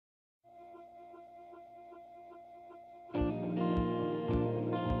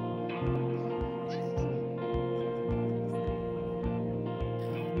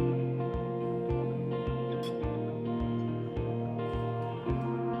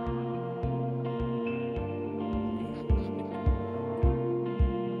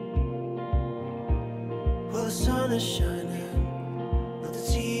sun is shining, but the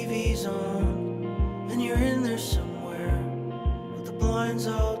TV's on, and you're in there somewhere, with the blinds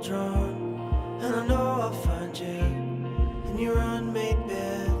all drawn. And I know I'll find you in your unmade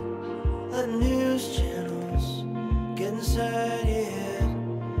bed, letting news channels get inside your head.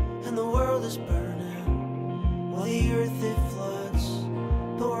 And the world is burning while the earth it floods,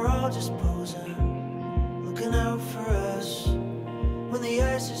 but we're all just posing, looking out for us. When the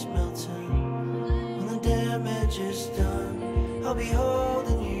ice is melting, when the damage is done, I'll be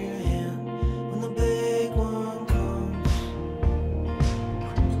holding your hand when the big one comes.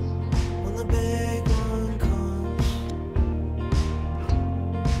 When the big one comes.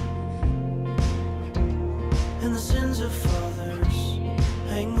 And the sins of fathers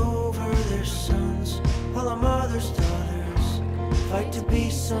hang over their sons, while our mothers' daughters fight to be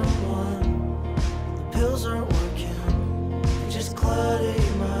someone. The pills aren't working, just clutter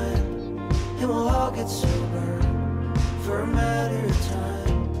your mind, and we'll all get sober for a matter of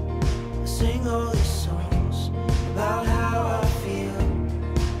time. I sing all these songs about how I feel,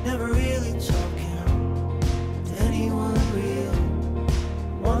 never really talking to anyone real.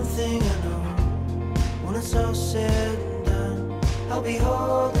 One thing I know, when it's all said and done, I'll be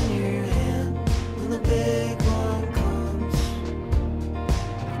holding your hand when the big one comes.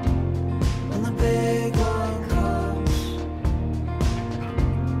 When the big one comes.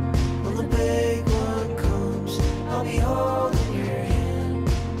 When the big one comes, I'll be holding your hand.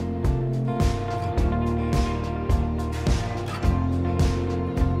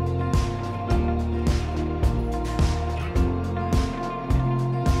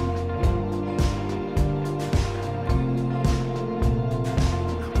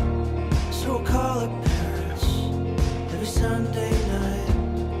 So we'll call our parents every Sunday night,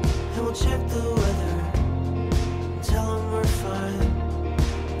 and we'll check the weather and tell them we're fine.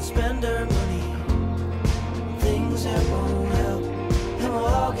 Spend our money on things that won't help, and we'll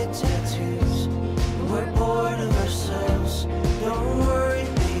all get tattoos when we're bored of ourselves. Don't worry,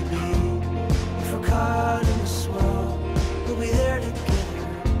 baby, if we're caught in the swell, we'll be there together,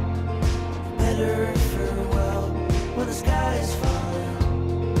 for better or for well. When the sky is falling,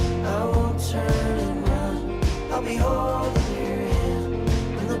 I won't turn and run, I'll be holding your hand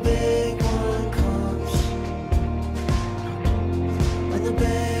when the big one comes. When the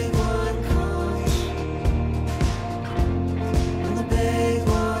big one comes. When the big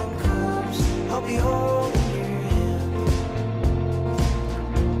one comes, I'll be holding your hand.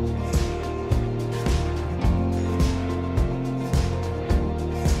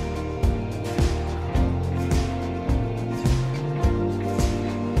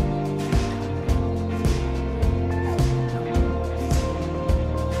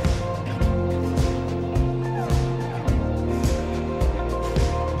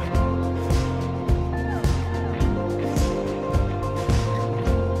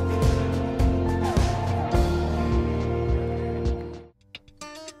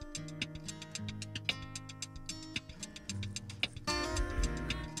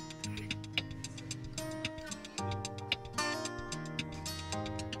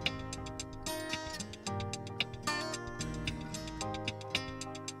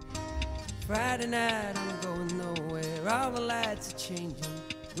 Friday night, I'm going nowhere. All the lights are changing,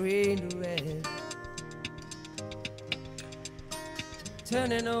 green to red.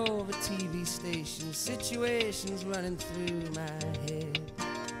 Turning over TV stations, situations running through my head.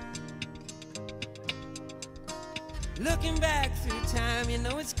 Looking back through time, you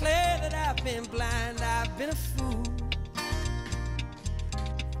know it's clear that I've been blind, I've been a fool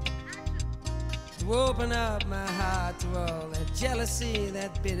to open up my heart to all that jealousy,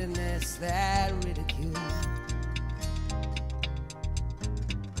 that bitterness, that ridicule.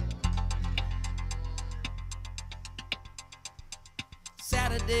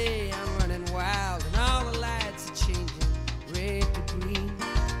 Saturday, I'm running wild, and all the lights are changing red to green.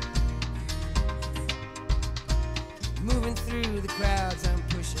 Moving through the crowds, I'm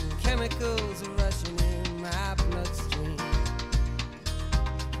pushing, chemicals are rushing in my bloodstream.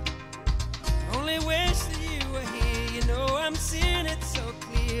 Only wish that you were here, you know I'm seeing it so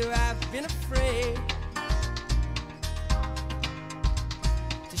clear. I've been afraid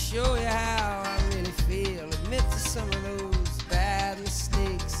to show you how I really feel, admit to some of those bad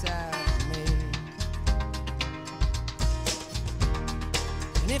mistakes I've made.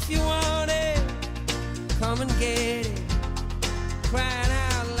 And if you want it, come and get it, crying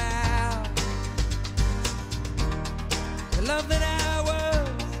out loud. The love that I was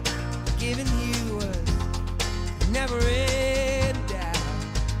giving you was never in doubt.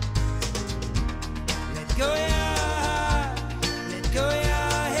 Let go your heart, let go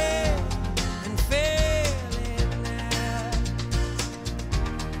your head, and feel it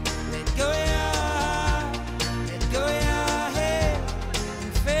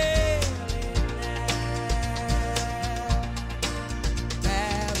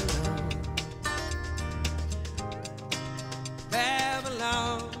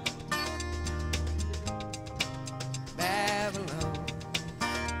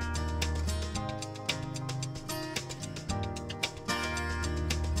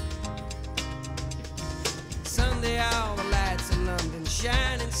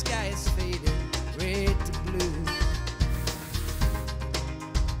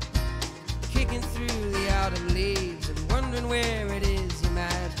through the autumn leaves and wondering where it is you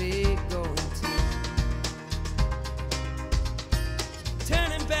might be going to.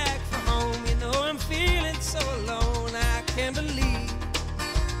 Turning back for home, you know I'm feeling so alone, I can't believe.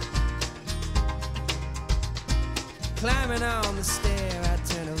 Climbing on the stair, I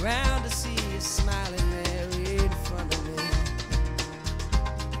turn around to see you smiling there in front of me.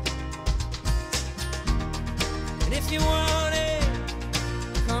 And if you want it,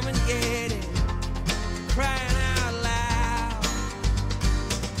 come and get it, crying out loud.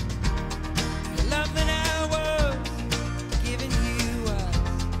 The love that I was giving you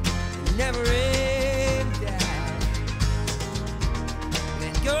was never in doubt.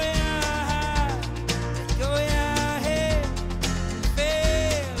 Let go your heart, let go your head, and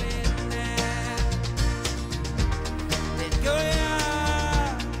feel it now. Let go your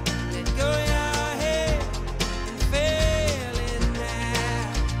heart, let go your head, and feel it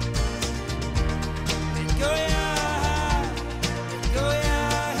now. Let go your heart, let go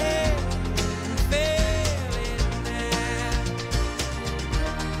your head, and feel it now.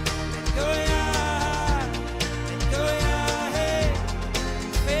 Let go your heart, let go your head,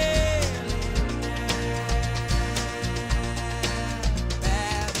 and feel it now.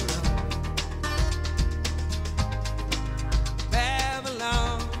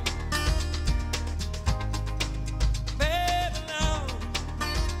 Babylon, Babylon,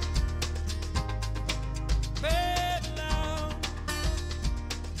 Babylon, Babylon,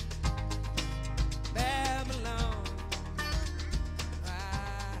 Babylon.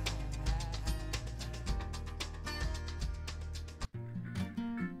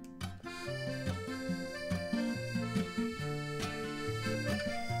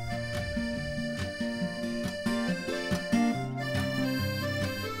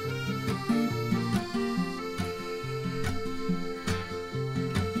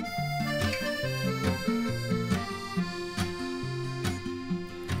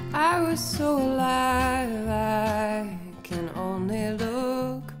 I was so alive, I can only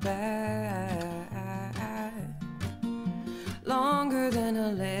look back. Longer than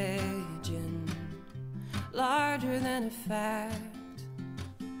a legend, larger than a fact.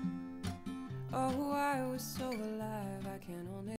 Oh, I was so alive, I can only